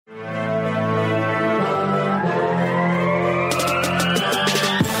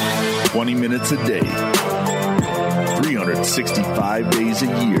minutes a day, 365 days a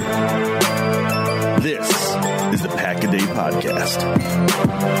year. This is the Pack-A-Day Podcast.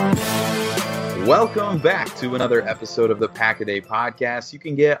 Welcome back to another episode of the Pack-A-Day Podcast. You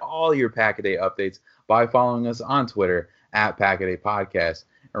can get all your Pack-A-Day updates by following us on Twitter at Pack-A-Day Podcast.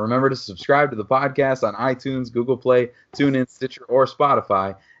 And remember to subscribe to the podcast on iTunes, Google Play, TuneIn, Stitcher, or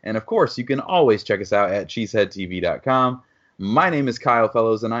Spotify. And of course, you can always check us out at cheeseheadtv.com. My name is Kyle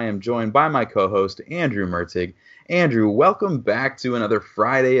Fellows, and I am joined by my co-host, Andrew Mertig. Andrew, welcome back to another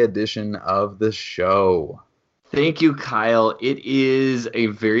Friday edition of the show. Thank you, Kyle. It is a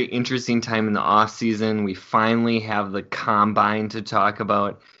very interesting time in the off-season. We finally have the Combine to talk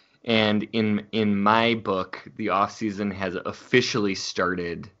about. And in my book, the off-season has officially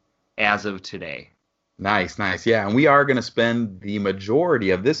started as of today. Nice. Yeah, and we are going to spend the majority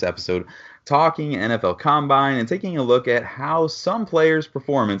of this episode talking NFL Combine and taking a look at how some players'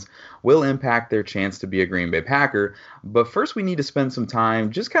 performance will impact their chance to be a Green Bay Packer. But first, we need to spend some time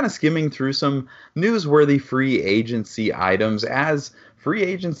just kind of skimming through some newsworthy free agency items, as free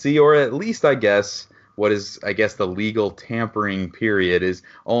agency, or at least what is the legal tampering period, is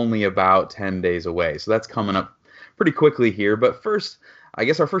only about 10 days away. So that's coming up pretty quickly here. But first, I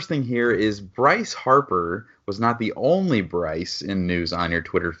guess our first thing here is Bryce Harper was not the only Bryce in news on your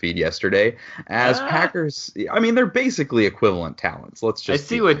Twitter feed yesterday, as Packers, they're basically equivalent talents. I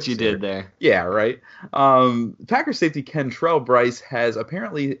see what you did there. Yeah, right. Packers safety Kentrell Bryce has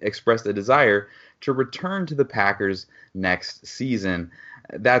apparently expressed a desire to return to the Packers next season.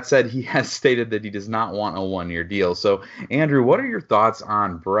 That said, he has stated that he does not want a one-year deal. So, Andrew, what are your thoughts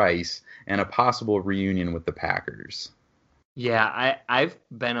on Bryce and a possible reunion with the Packers? Yeah, I've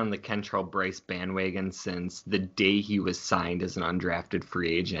been on the Kentrell Bryce bandwagon since the day he was signed as an undrafted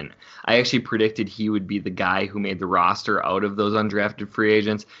free agent. I actually predicted he would be the guy who made the roster out of those undrafted free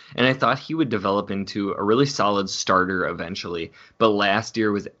agents, and I thought he would develop into a really solid starter eventually. But last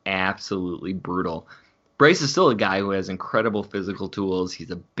year was absolutely brutal. Bryce is still a guy who has incredible physical tools.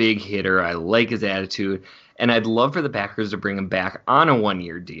 He's a big hitter. I like his attitude. And I'd love for the Packers to bring him back on a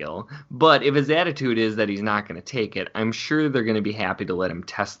one-year deal. But if his attitude is that he's not going to take it, I'm sure they're going to be happy to let him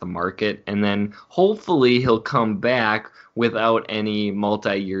test the market. And then hopefully he'll come back without any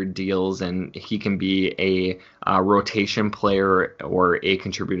multi-year deals, and he can be a rotation player or a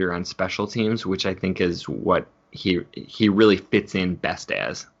contributor on special teams, which I think is what he really fits in best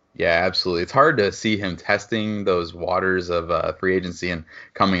as. Yeah, absolutely. It's hard to see him testing those waters of free agency and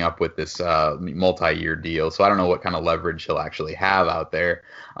coming up with this multi-year deal. So I don't know what kind of leverage he'll actually have out there.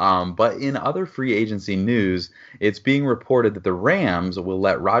 But in other free agency news, it's being reported that the Rams will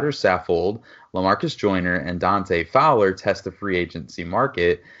let Roger Saffold, LaMarcus Joyner, and Dante Fowler test the free agency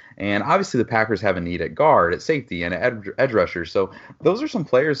market. And obviously the Packers have a need at guard, at safety, and at edge rusher. So those are some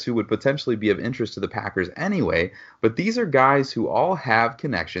players who would potentially be of interest to the Packers anyway. But these are guys who all have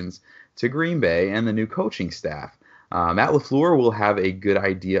connections to Green Bay and the new coaching staff. Matt LaFleur will have a good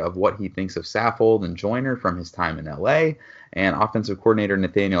idea of what he thinks of Saffold and Joyner from his time in L.A., and offensive coordinator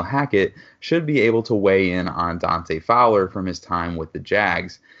Nathaniel Hackett should be able to weigh in on Dante Fowler from his time with the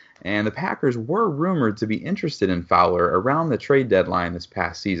Jags. And the Packers were rumored to be interested in Fowler around the trade deadline this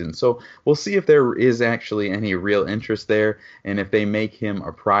past season. So we'll see if there is actually any real interest there and if they make him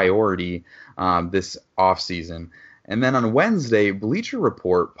a priority this offseason. And then on Wednesday, Bleacher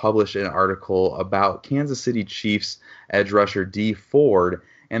Report published an article about Kansas City Chiefs edge rusher Dee Ford.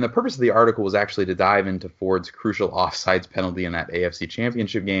 And the purpose of the article was actually to dive into Ford's crucial offsides penalty in that AFC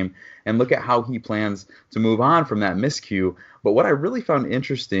Championship game and look at how he plans to move on from that miscue. But what I really found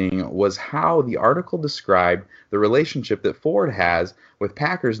interesting was how the article described the relationship that Ford has with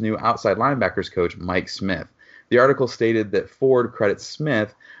Packers' new outside linebackers coach, Mike Smith. The article stated that Ford credits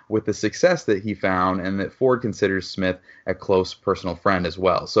Smith with the success that he found and that Ford considers Smith a close personal friend as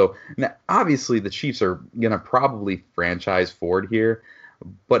well. So obviously the Chiefs are going to probably franchise Ford here.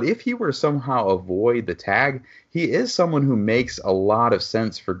 But if he were to somehow avoid the tag, he is someone who makes a lot of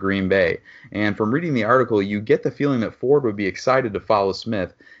sense for Green Bay. And from reading the article, you get the feeling that Ford would be excited to follow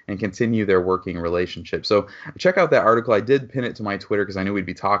Smith and continue their working relationship. So check out that article. I did pin it to my Twitter because I knew we'd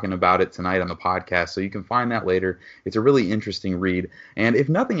be talking about it tonight on the podcast. So you can find that later. It's a really interesting read. And if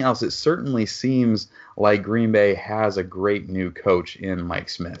nothing else, it certainly seems like Green Bay has a great new coach in Mike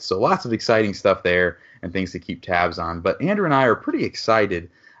Smith. So lots of exciting stuff there and things to keep tabs on. But Andrew and I are pretty excited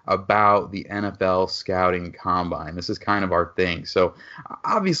about the NFL scouting combine. This is kind of our thing. So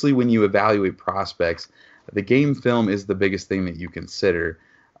obviously when you evaluate prospects, the game film is the biggest thing that you consider.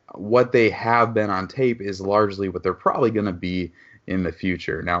 What they have been on tape is largely what they're probably going to be in the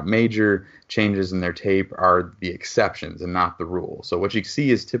future. Now, major changes in their tape are the exceptions and not the rule. So what you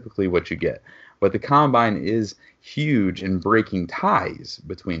see is typically what you get. But the combine is huge in breaking ties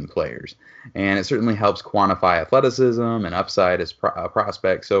between players, and it certainly helps quantify athleticism and upside as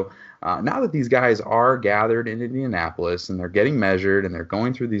prospects. So now that these guys are gathered in Indianapolis and they're getting measured and they're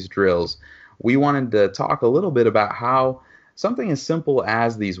going through these drills, we wanted to talk a little bit about how something as simple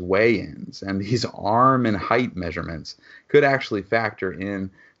as these weigh-ins and these arm and height measurements could actually factor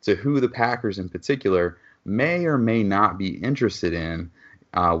in to who the Packers in particular may or may not be interested in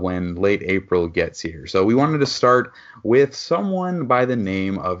when late April gets here. So we wanted to start with someone by the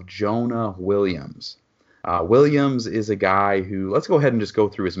name of Jonah Williams. Williams is a guy who, let's go ahead and just go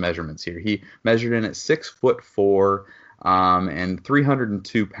through his measurements here. He measured in at 6'4", and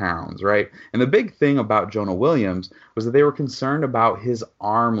 302 pounds, right? And the big thing about Jonah Williams was that they were concerned about his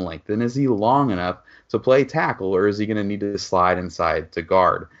arm length. And is he long enough to play tackle, or is he going to need to slide inside to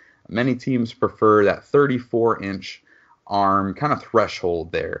guard? Many teams prefer that 34-inch arm kind of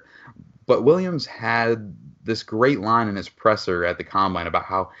threshold there. But Williams had this great line in his presser at the combine about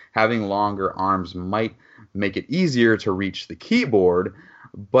how having longer arms might make it easier to reach the keyboard.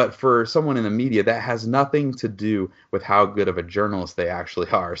 But for someone in the media, that has nothing to do with how good of a journalist they actually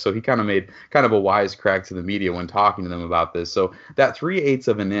are. So he kind of made kind of a wisecrack to the media when talking to them about this. So that 3/8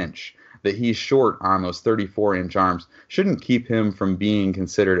 of an inch that he's short on those 34-inch arms shouldn't keep him from being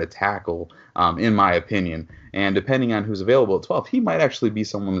considered a tackle, in my opinion. And depending on who's available at 12, he might actually be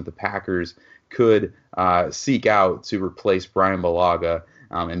someone that the Packers could seek out to replace Brian Bulaga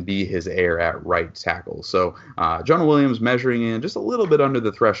and be his heir at right tackle. So Jonah Williams measuring in just a little bit under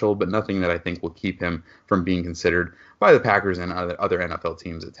the threshold, but nothing that I think will keep him from being considered by the Packers and other NFL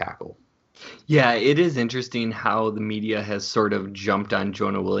teams at tackle. Yeah, it is interesting how the media has sort of jumped on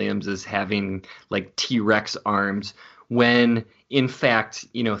Jonah Williams as having like T-Rex arms when, in fact,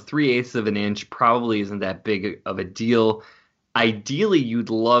 3/8 of an inch probably isn't that big of a deal. Ideally,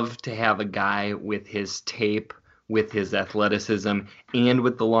 you'd love to have a guy with his tape, with his athleticism, and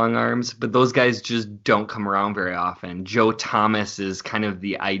with the long arms, but those guys just don't come around very often. Joe Thomas is kind of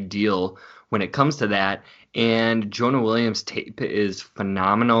the ideal when it comes to that. And Jonah Williams' tape is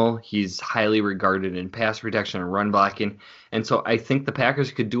phenomenal. He's highly regarded in pass protection and run blocking. And so I think the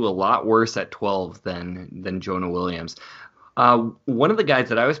Packers could do a lot worse at 12 than Jonah Williams. One of the guys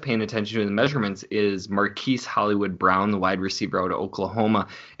that I was paying attention to in the measurements is Marquise Hollywood Brown, the wide receiver out of Oklahoma.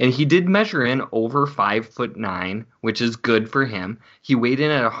 And he did measure in over 5'9", which is good for him. He weighed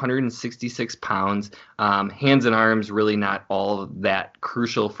in at 166 pounds. Hands and arms really not all that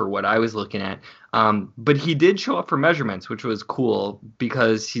crucial for what I was looking at. But he did show up for measurements, which was cool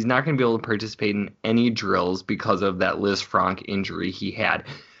because he's not going to be able to participate in any drills because of that Liz Frank injury he had.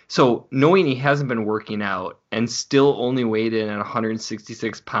 So knowing he hasn't been working out and still only weighed in at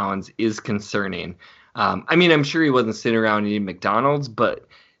 166 pounds is concerning. I'm sure he wasn't sitting around eating McDonald's, but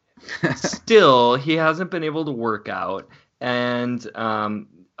still, he hasn't been able to work out. And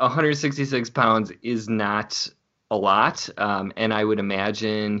 166 pounds is not a lot, and I would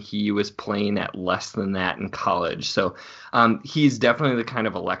imagine he was playing at less than that in college. So he's definitely the kind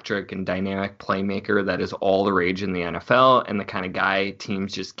of electric and dynamic playmaker that is all the rage in the NFL and the kind of guy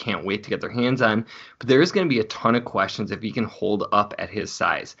teams just can't wait to get their hands on. But there is going to be a ton of questions if he can hold up at his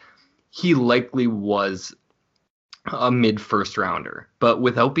size. He likely was a mid-first rounder, but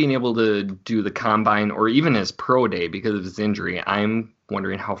without being able to do the combine or even his pro day because of his injury, I'm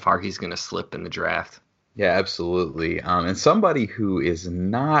wondering how far he's going to slip in the draft. Yeah, absolutely. And somebody who is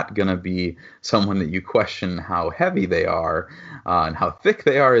not going to be someone that you question how heavy they are and how thick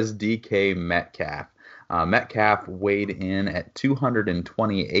they are is DK Metcalf. Metcalf weighed in at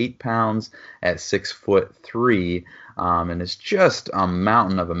 228 pounds at 6'3", and is just a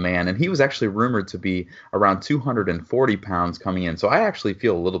mountain of a man. And he was actually rumored to be around 240 pounds coming in. So I actually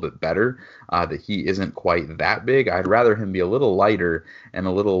feel a little bit better that he isn't quite that big. I'd rather him be a little lighter and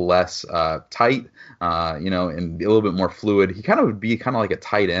a little less tight, and a little bit more fluid. He would be kind of like a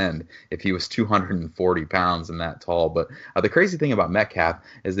tight end if he was 240 pounds and that tall. But the crazy thing about Metcalf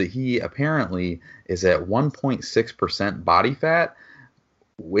is that he apparently is at 1.6% body fat,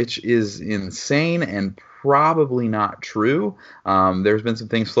 which is insane and probably not true. There's been some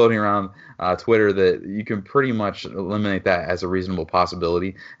things floating around Twitter that you can pretty much eliminate that as a reasonable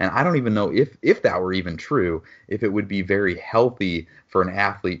possibility. And I don't even know if that were even true, if it would be very healthy for an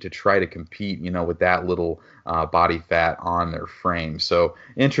athlete to try to compete, with that little body fat on their frame. So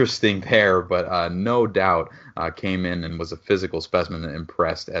interesting there, but no doubt came in and was a physical specimen that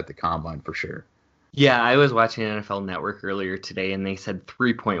impressed at the combine for sure. Yeah, I was watching NFL Network earlier today, and they said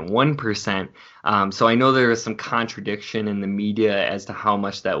 3.1%. So I know there was some contradiction in the media as to how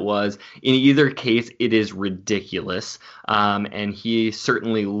much that was. In either case, it is ridiculous. And he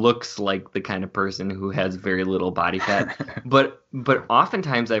certainly looks like the kind of person who has very little body fat. But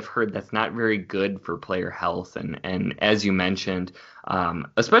oftentimes I've heard that's not very good for player health. And as you mentioned,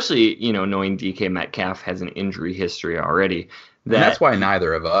 especially knowing DK Metcalf has an injury history already. And that's why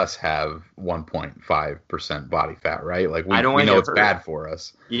neither of us have 1.5% body fat, right? Like we know it's bad for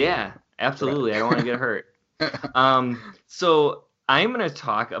us. Yeah, absolutely. I don't want to get hurt. So I'm going to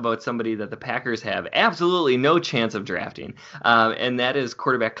talk about somebody that the Packers have absolutely no chance of drafting, and that is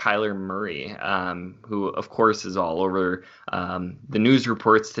quarterback Kyler Murray, who, of course, is all over the news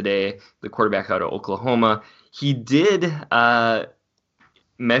reports today, the quarterback out of Oklahoma. He did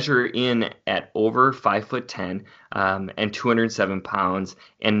measure in at over 5'10" and 207 pounds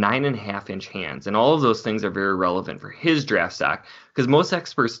and 9.5-inch hands. And all of those things are very relevant for his draft stock because most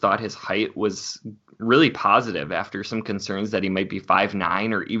experts thought his height was really positive after some concerns that he might be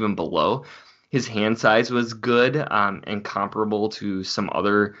 5'9" or even below. His hand size was good and comparable to some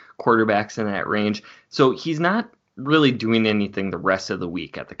other quarterbacks in that range. So he's not really doing anything the rest of the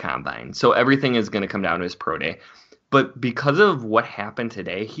week at the combine. So everything is going to come down to his pro day. But because of what happened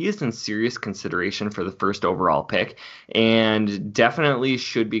today, he is in serious consideration for the first overall pick and definitely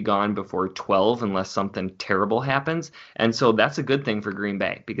should be gone before 12 unless something terrible happens. And so that's a good thing for Green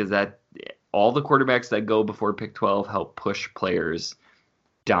Bay because that all the quarterbacks that go before pick 12 help push players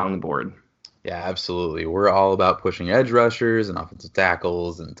down the board. Yeah, absolutely. We're all about pushing edge rushers and offensive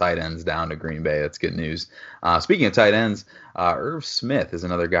tackles and tight ends down to Green Bay. That's good news. Speaking of tight ends, Irv Smith is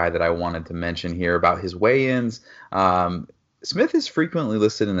another guy that I wanted to mention here about his weigh-ins. Smith is frequently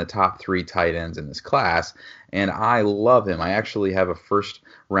listed in the top 3 tight ends in this class, and I love him. I actually have a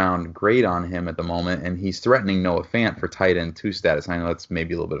first-round grade on him at the moment, and he's threatening Noah Fant for tight end 2 status. I know that's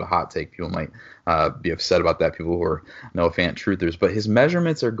maybe a little bit of a hot take. People might be upset about that, people who are Noah Fant truthers, but his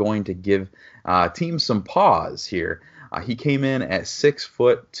measurements are going to give teams some pause here. He came in at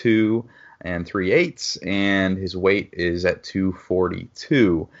 6'2" and 3/8, and his weight is at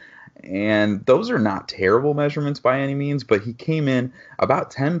 242. And those are not terrible measurements by any means, but he came in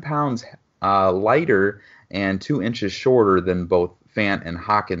about 10 pounds lighter and 2 inches shorter than both Fant and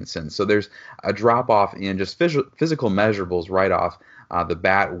Hockenson. So there's a drop-off in just physical measurables right off the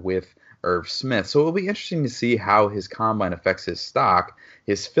bat with Irv Smith. So it'll be interesting to see how his combine affects his stock.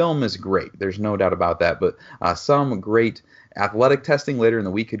 His film is great. There's no doubt about that. But some great athletic testing later in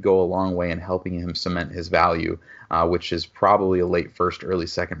the week could go a long way in helping him cement his value, which is probably a late first, early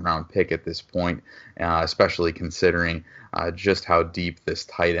second round pick at this point, especially considering just how deep this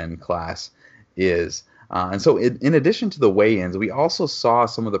tight end class is. And so in addition to the weigh-ins, we also saw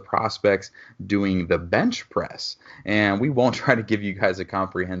some of the prospects doing the bench press. And we won't try to give you guys a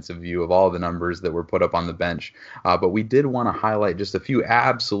comprehensive view of all the numbers that were put up on the bench, but we did want to highlight just a few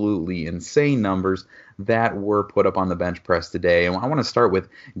absolutely insane numbers that were put up on the bench press today. And I want to start with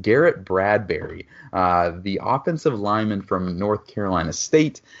Garrett Bradbury. The offensive lineman from North Carolina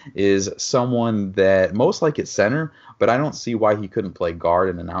State is someone that most like at center, but I don't see why he couldn't play guard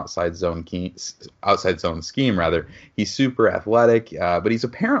in an outside zone scheme. He's super athletic, but he's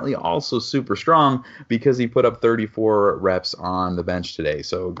apparently also super strong because he put up 34 reps on the bench today.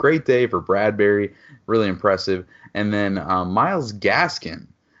 So great day for Bradbury, really impressive. And then Myles Gaskin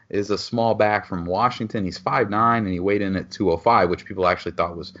is a small back from Washington. He's 5'9", and he weighed in at 205, which people actually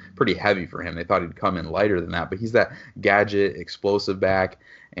thought was pretty heavy for him. They thought he'd come in lighter than that, but he's that gadget, explosive back.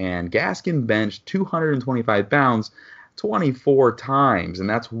 And Gaskin benched 225 pounds 24 times, and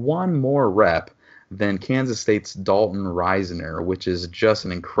that's one more rep than Kansas State's Dalton Risner, which is just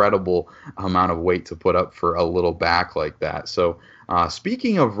an incredible amount of weight to put up for a little back like that. So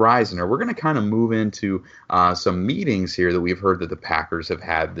speaking of Risner, we're going to kind of move into some meetings here that we've heard that the Packers have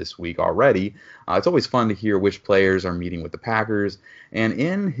had this week already. It's always fun to hear which players are meeting with the Packers. And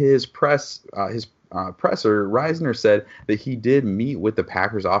in his presser, Risner said that he did meet with the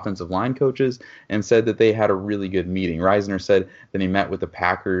Packers offensive line coaches and said that they had a really good meeting. Risner said that he met with the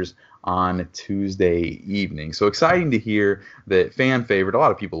Packers on Tuesday evening. So exciting to hear that fan favorite. A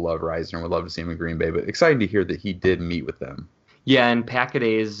lot of people love Risner and would love to see him in Green Bay, but exciting to hear that he did meet with them. Yeah, and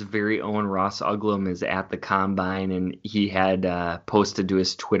Pack-A-Day's very own Ross Uglum is at the Combine, and he had posted to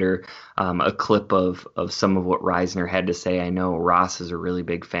his Twitter a clip of some of what Risner had to say. I know Ross is a really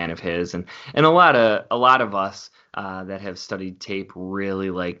big fan of his, and a lot of us that have studied tape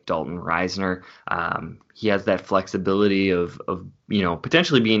really like Dalton Reisner. He has that flexibility of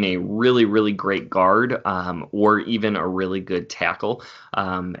potentially being a really, really great guard, or even a really good tackle.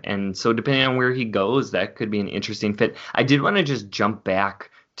 And so depending on where he goes, that could be an interesting fit. I did want to just jump back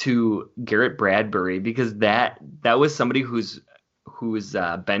to Garrett Bradbury, because that was somebody whose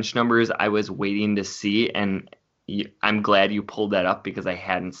bench numbers I was waiting to see, and I'm glad you pulled that up because I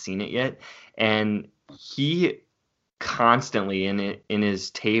hadn't seen it yet. And he constantly in his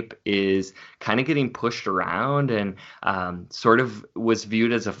tape is kind of getting pushed around and sort of was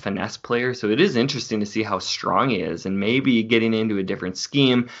viewed as a finesse player. So it is interesting to see how strong he is, and maybe getting into a different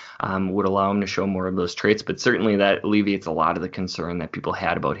scheme would allow him to show more of those traits. But certainly that alleviates a lot of the concern that people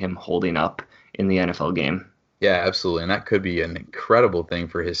had about him holding up in the NFL game. Yeah, absolutely. And that could be an incredible thing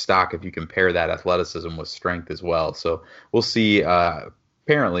for his stock if you compare that athleticism with strength as well. So we'll see.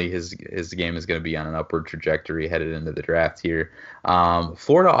 Apparently, his game is going to be on an upward trajectory headed into the draft here.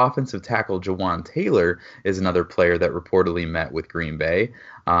 Florida offensive tackle Jawaan Taylor is another player that reportedly met with Green Bay,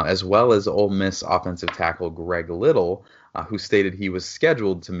 as well as Ole Miss offensive tackle Greg Little, who stated he was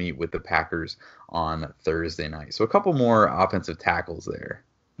scheduled to meet with the Packers on Thursday night. So a couple more offensive tackles there.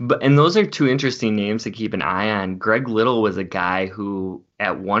 And those are two interesting names to keep an eye on. Greg Little was a guy who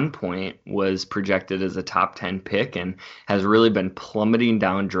at one point was projected as a top 10 pick and has really been plummeting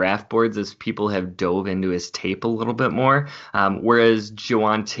down draft boards as people have dove into his tape a little bit more. Whereas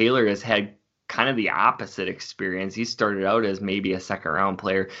Jawaan Taylor has had kind of the opposite experience. He started out as maybe a second round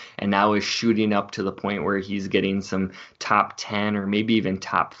player and now is shooting up to the point where he's getting some top 10 or maybe even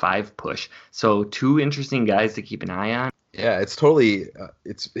top 5 push. So two interesting guys to keep an eye on. Yeah, it's totally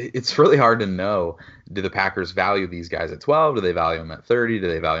it's really hard to know. Do the Packers value these guys at 12? Do they value them at 30? Do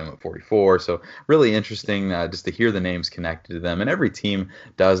they value them at 44? So really interesting just to hear the names connected to them. And every team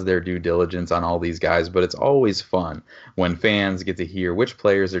does their due diligence on all these guys, but it's always fun when fans get to hear which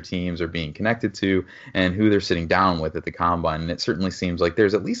players their teams are being connected to and who they're sitting down with at the Combine. And it certainly seems like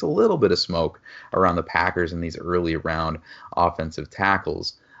there's at least a little bit of smoke around the Packers in these early round offensive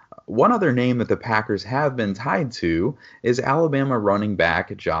tackles. One other name that the Packers have been tied to is Alabama running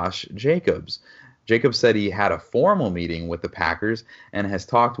back Josh Jacobs. Jacobs said he had a formal meeting with the Packers and has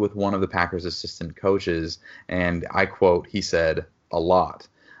talked with one of the Packers' assistant coaches, and I quote, he said, a lot,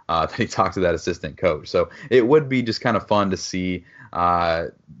 that he talked to that assistant coach. So it would be just kind of fun to see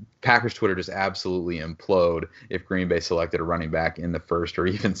Packers Twitter just absolutely implode if Green Bay selected a running back in the first or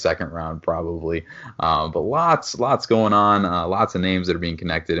even second round, probably. But lots going on, lots of names that are being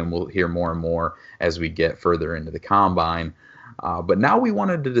connected, and we'll hear more and more as we get further into the Combine. But now we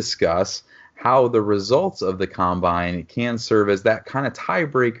wanted to discuss how the results of the Combine can serve as that kind of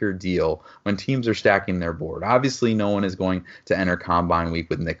tiebreaker deal when teams are stacking their board. Obviously, no one is going to enter Combine week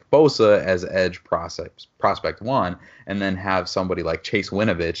with Nick Bosa as edge prospect 1 and then have somebody like Chase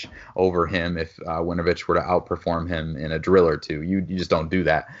Winovich over him if Winovich were to outperform him in a drill or two. You just don't do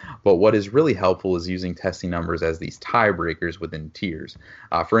that. But what is really helpful is using testing numbers as these tiebreakers within tiers.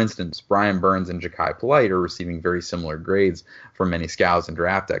 For instance, Brian Burns and Ja'Kai Polite are receiving very similar grades from many scouts and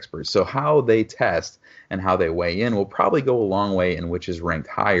draft experts. So how they test and how they weigh in will probably go a long way in which is ranked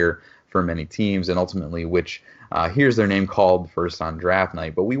higher for many teams and ultimately which hears their name called first on draft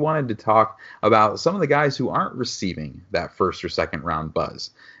night. But we wanted to talk about some of the guys who aren't receiving that first or second round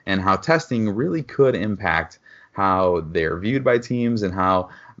buzz and how testing really could impact how they're viewed by teams and how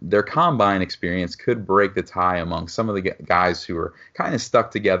their Combine experience could break the tie among some of the guys who are kind of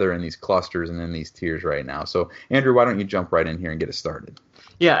stuck together in these clusters and in these tiers right now. So, Andrew, why don't you jump right in here and get us started?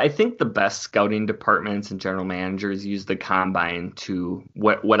 Yeah, I think the best scouting departments and general managers use the Combine to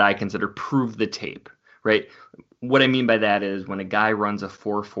what I consider prove the tape, right? What I mean by that is when a guy runs a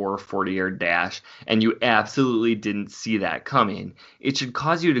 4.4 40-yard dash and you absolutely didn't see that coming, it should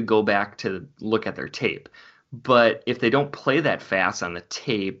cause you to go back to look at their tape. But if they don't play that fast on the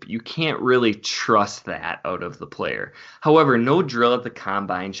tape, you can't really trust that out of the player. However, no drill at the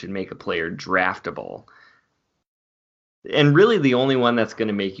Combine should make a player draftable. And really the only one that's going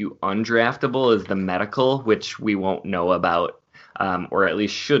to make you undraftable is the medical, which we won't know about, or at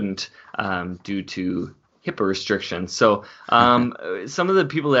least shouldn't, due to HIPAA restrictions. So some of the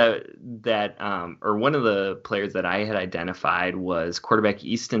people that or one of the players that I had identified was quarterback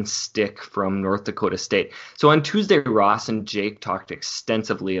Easton Stick from North Dakota State. So on Tuesday, Ross and Jake talked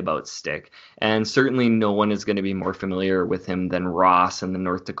extensively about Stick, and certainly no one is going to be more familiar with him than Ross and the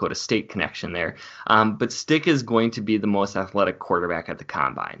North Dakota State connection there. But Stick is going to be the most athletic quarterback at the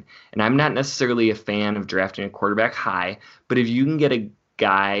Combine. And I'm not necessarily a fan of drafting a quarterback high, but if you can get a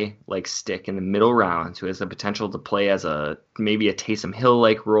guy like Stick in the middle rounds who has the potential to play as maybe a Taysom Hill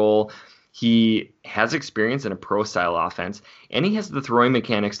like role, He has experience in a pro-style offense, and he has the throwing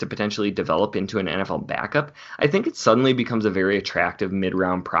mechanics to potentially develop into an NFL backup. I think it suddenly becomes a very attractive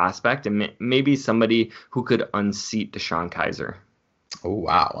mid-round prospect and maybe somebody who could unseat DeShone Kizer. Oh,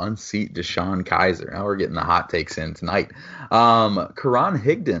 wow. Unseat DeShone Kizer. Now we're getting the hot takes in tonight. Karan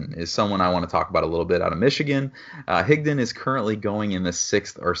Higdon is someone I want to talk about a little bit out of Michigan. Higdon is currently going in the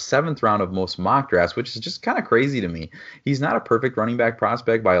 6th or 7th round of most mock drafts, which is just kind of crazy to me. He's not a perfect running back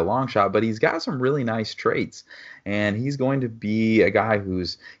prospect by a long shot, but he's got some really nice traits. And he's going to be a guy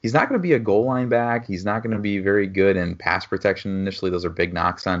he's not going to be a goal line back. He's not going to be very good in pass protection initially. Those are big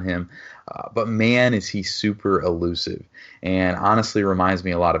knocks on him. But man, is he super elusive, and honestly reminds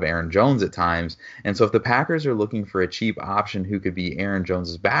me a lot of Aaron Jones at times. And so if the Packers are looking for a cheap option who could be Aaron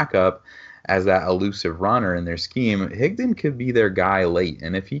Jones's backup as that elusive runner in their scheme, Higdon could be their guy late.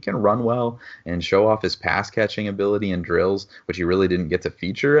 And if he can run well and show off his pass catching ability in drills, which he really didn't get to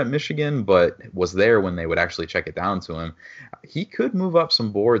feature at Michigan, but was there when they would actually check it down to him, he could move up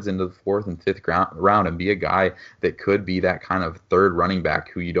some boards into the 4th and 5th round and be a guy that could be that kind of third running back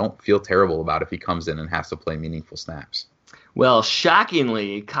who you don't feel terrible about if he comes in and has to play meaningful snaps. Well,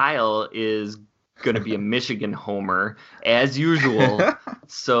 shockingly, Kyle is going to be a Michigan homer as usual.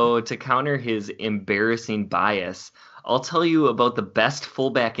 So to counter his embarrassing bias, I'll tell you about the best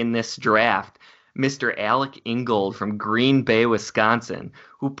fullback in this draft, Mr. Alec Ingold from Green Bay, Wisconsin,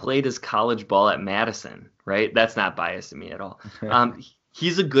 who played his college ball at Madison, right? That's not biased to me at all.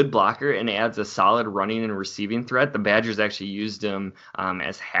 He's a good blocker and adds a solid running and receiving threat. The Badgers actually used him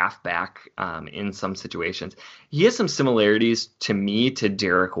as halfback in some situations. He has some similarities to me to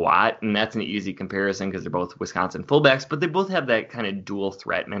Derek Watt, and that's an easy comparison because they're both Wisconsin fullbacks, but they both have that kind of dual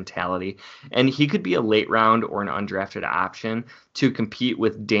threat mentality. And he could be a late round or an undrafted option to compete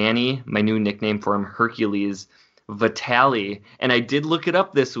with Danny, my new nickname for him, Hercules Vitale. And I did look it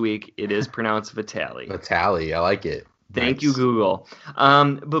up this week. It is pronounced Vitale. Vitale, I like it. Thank you, Google.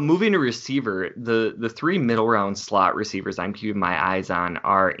 But moving to receiver, the 3 middle round slot receivers I'm keeping my eyes on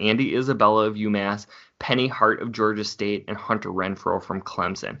are Andy Isabella of UMass, Penny Hart of Georgia State, and Hunter Renfrow from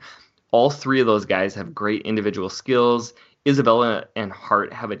Clemson. All 3 of those guys have great individual skills. Isabella and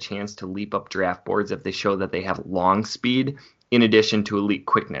Hart have a chance to leap up draft boards if they show that they have long speed in addition to elite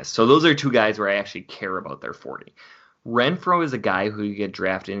quickness. So those are 2 guys where I actually care about their 40. Renfrow is a guy who you get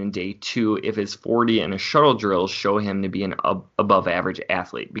drafted in day 2 if his 40 and his shuttle drills show him to be an above average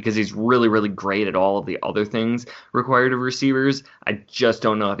athlete, because he's really, really great at all of the other things required of receivers. I just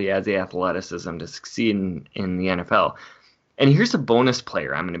don't know if he has the athleticism to succeed in the NFL. And here's a bonus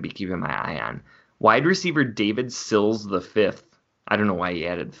player I'm going to be keeping my eye on. Wide receiver David Sills V. I don't know why he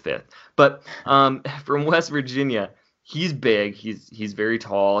added the 5th, but from West Virginia. He's big. He's very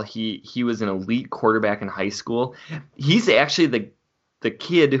tall. He was an elite quarterback in high school. He's actually the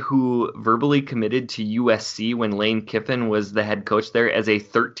kid who verbally committed to USC when Lane Kiffin was the head coach there as a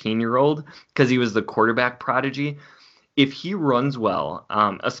 13-year-old because he was the quarterback prodigy. If he runs well,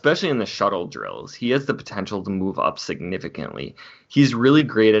 especially in the shuttle drills, he has the potential to move up significantly. He's really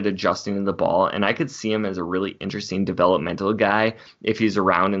great at adjusting to the ball, and I could see him as a really interesting developmental guy if he's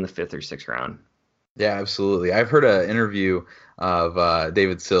around in the 5th or 6th round. Yeah, absolutely. I've heard an interview of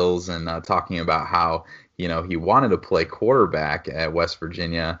David Sills and talking about how, he wanted to play quarterback at West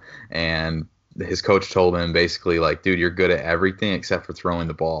Virginia, and his coach told him basically like, dude, you're good at everything except for throwing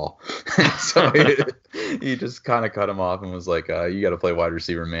the ball. So he just kind of cut him off and was like, you got to play wide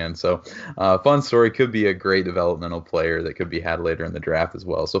receiver, man. So fun story. Could be a great developmental player that could be had later in the draft as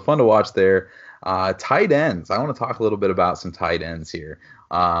well. So fun to watch there. Tight ends. I want to talk a little bit about some tight ends here.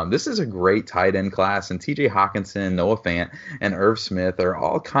 This is a great tight end class, and TJ Hawkinson, Noah Fant, and Irv Smith are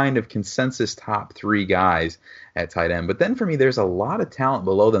all kind of consensus top 3 guys at tight end. But then for me, there's a lot of talent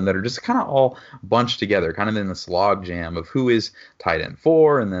below them that are just kind of all bunched together, kind of in this log jam of who is tight end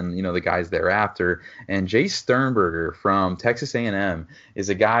 4 and then, the guys thereafter. And Jay Sternberger from Texas A&M is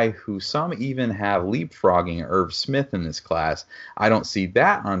a guy who some even have leapfrogging Irv Smith in this class. I don't see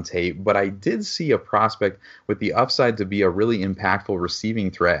that on tape, but I did see a prospect with the upside to be a really impactful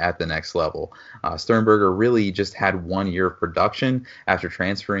receiving threat at the next level. Sternberger really just had 1 year of production after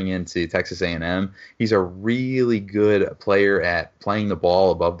transferring into Texas A&M. He's a really good player at playing the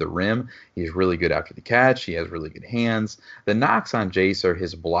ball above the rim. He's really good after the catch. He has really good hands. The knocks on Jace are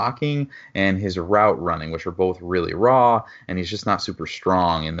his blocking and his route running, which are both really raw, and he's just not super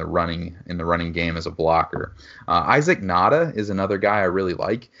strong in the running game as a blocker. Isaac Nada is another guy I really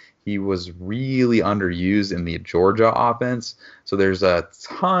like. he was really underused in the Georgia offense. So there's a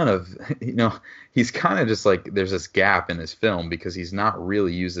ton of, he's kind of just like, there's this gap in his film because he's not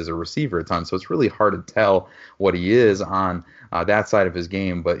really used as a receiver a ton. So it's really hard to tell what he is on that side of his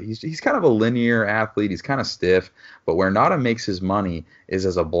game. But he's kind of a linear athlete. He's kind of stiff. But where Nauta makes his money is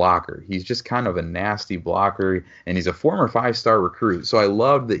as a blocker. He's just kind of a nasty blocker, and he's a former 5-star recruit. So I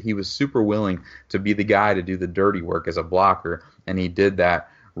loved that he was super willing to be the guy to do the dirty work as a blocker, and he did that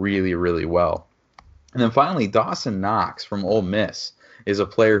really, really well. And then finally, Dawson Knox from Ole Miss is a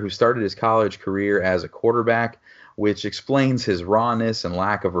player who started his college career as a quarterback, which explains his rawness and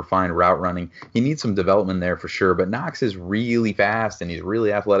lack of refined route running. He needs some development there for sure, but Knox is really fast and he's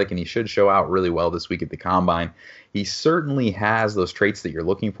really athletic, and he should show out really well this week at the Combine. He certainly has those traits that you're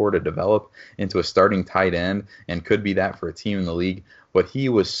looking for to develop into a starting tight end and could be that for a team in the league, but he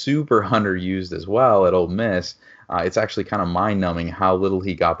was super underused as well at Ole Miss. It's actually kind of mind-numbing how little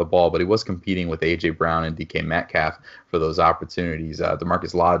he got the ball, but he was competing with A.J. Brown and DK Metcalf for those opportunities,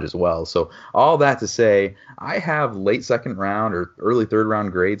 DeMarcus Lodge as well. So all that to say, I have late second round or early third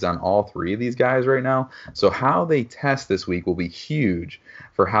round grades on all three of these guys right now. So how they test this week will be huge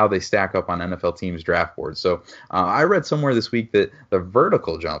for how they stack up on NFL teams' draft boards. So I read somewhere this week that the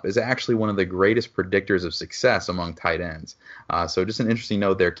vertical jump is actually one of the greatest predictors of success among tight ends. So just an interesting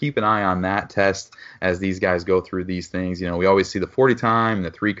note there. Keep an eye on that test as these guys go through these things. We always see the 40 time and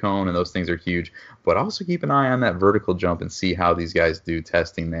the 3-cone, and those things are huge. But also keep an eye on that vertical jump and see how these guys do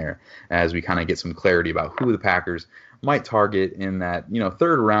testing there as we kind of get some clarity about who the Packers might target in that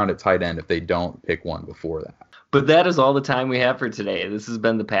third round at tight end if they don't pick one before that. But that is all the time we have for today. This has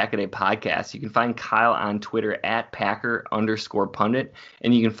been the Pack-A-Day Podcast. You can find Kyle on Twitter at Packer_pundit,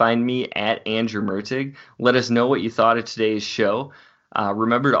 and you can find me at Andrew Mertig. Let us know what you thought of today's show.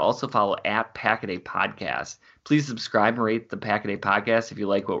 Remember to also follow at Pack-A-Day Podcast. Please subscribe and rate the Pack-A-Day Podcast if you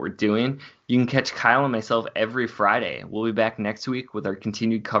like what we're doing. You can catch Kyle and myself every Friday. We'll be back next week with our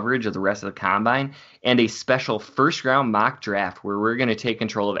continued coverage of the rest of the Combine and a special first-round mock draft where we're going to take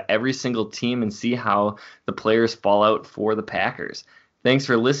control of every single team and see how the players fall out for the Packers. Thanks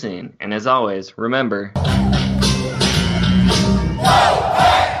for listening, and as always, remember...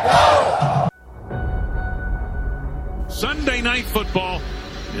 Sunday Night Football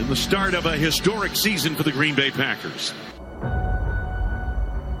in the start of a historic season for the Green Bay Packers.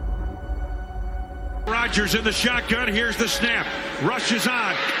 Rodgers in the shotgun. Here's the snap. Rush is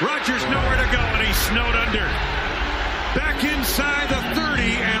on. Rodgers nowhere to go, and he's snowed under. Back inside the 30,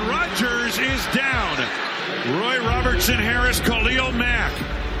 and Rodgers is down. Roy Robertson, Harris, Khalil Mack.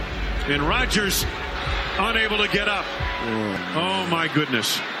 And Rodgers unable to get up. Oh, my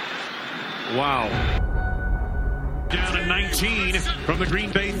goodness. Wow. Down at 19 from the Green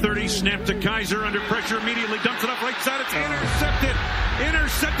Bay 30. Snap to Kaiser under pressure immediately. Dumps it up right side. It's intercepted.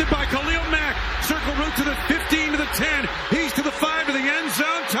 Intercepted by Khalil Mack. Circle route to the 15 to the 10. He's to the 5 to the end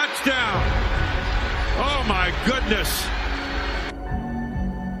zone. Touchdown. Oh my goodness.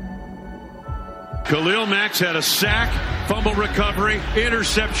 Khalil Mack's had a sack, fumble recovery,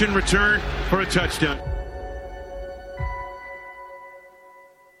 interception return for a touchdown.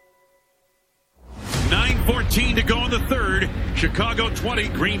 .14 to go in the third. Chicago 20,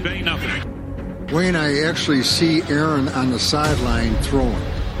 Green Bay nothing. Wayne, I actually see Aaron on the sideline throwing.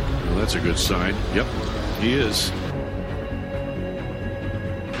 Well, that's a good sign. Yep, he is.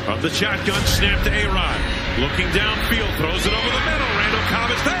 Of the shotgun, snap to A-Rod. Looking downfield, throws it over the middle. Randall Cobb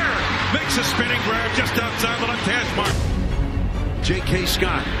is there. Makes a spinning grab just outside the left hash mark. J.K.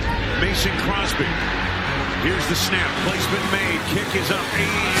 Scott, Mason Crosby. Here's the snap. Placement made. Kick is up,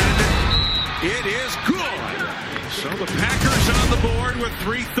 and it is good. So the Packers on the board with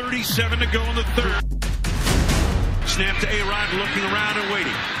 3:37 to go in the third. Snap to A-Rod, looking around and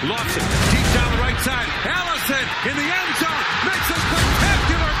waiting. Lawson, deep down the right side. Allison in the end zone. Makes a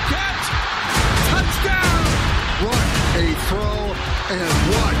spectacular catch. Touchdown. What a throw and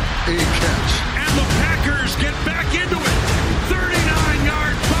what a catch. And the Packers get back into it.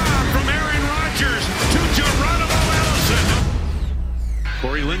 39-yard bomb from Aaron Rodgers to Geronimo Allison.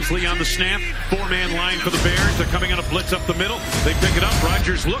 Corey Linsley on the snap. 4-man line for the Bears. They're coming on a blitz up the middle. They pick it up.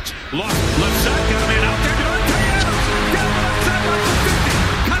 Rodgers looks. Lost left side. Got a man out there. Devontae Adams. Down the left side. Right to 50.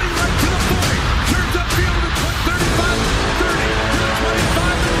 Cutting right to the 40. Turns upfield to 35. 30 to the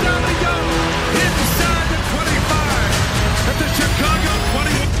 25. And down they go. Inside the 25. At the Chicago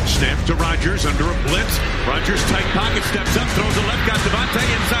 20. Snap to Rodgers under a blitz. Rodgers tight pocket. Steps up. Throws a left. Got Devontae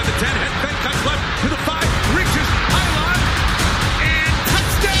inside the 10. Head fake. Cuts left to the 5. Reaches. Pylon.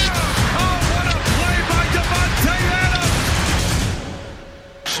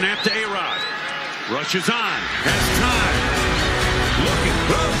 Snap to A-Rod. Rushes on. Has time. Looking.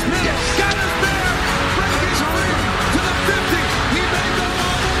 Throws.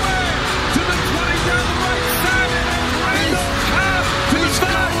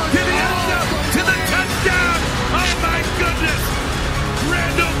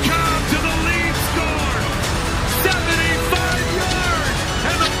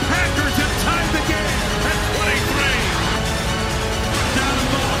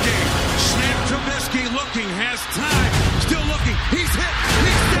 this time.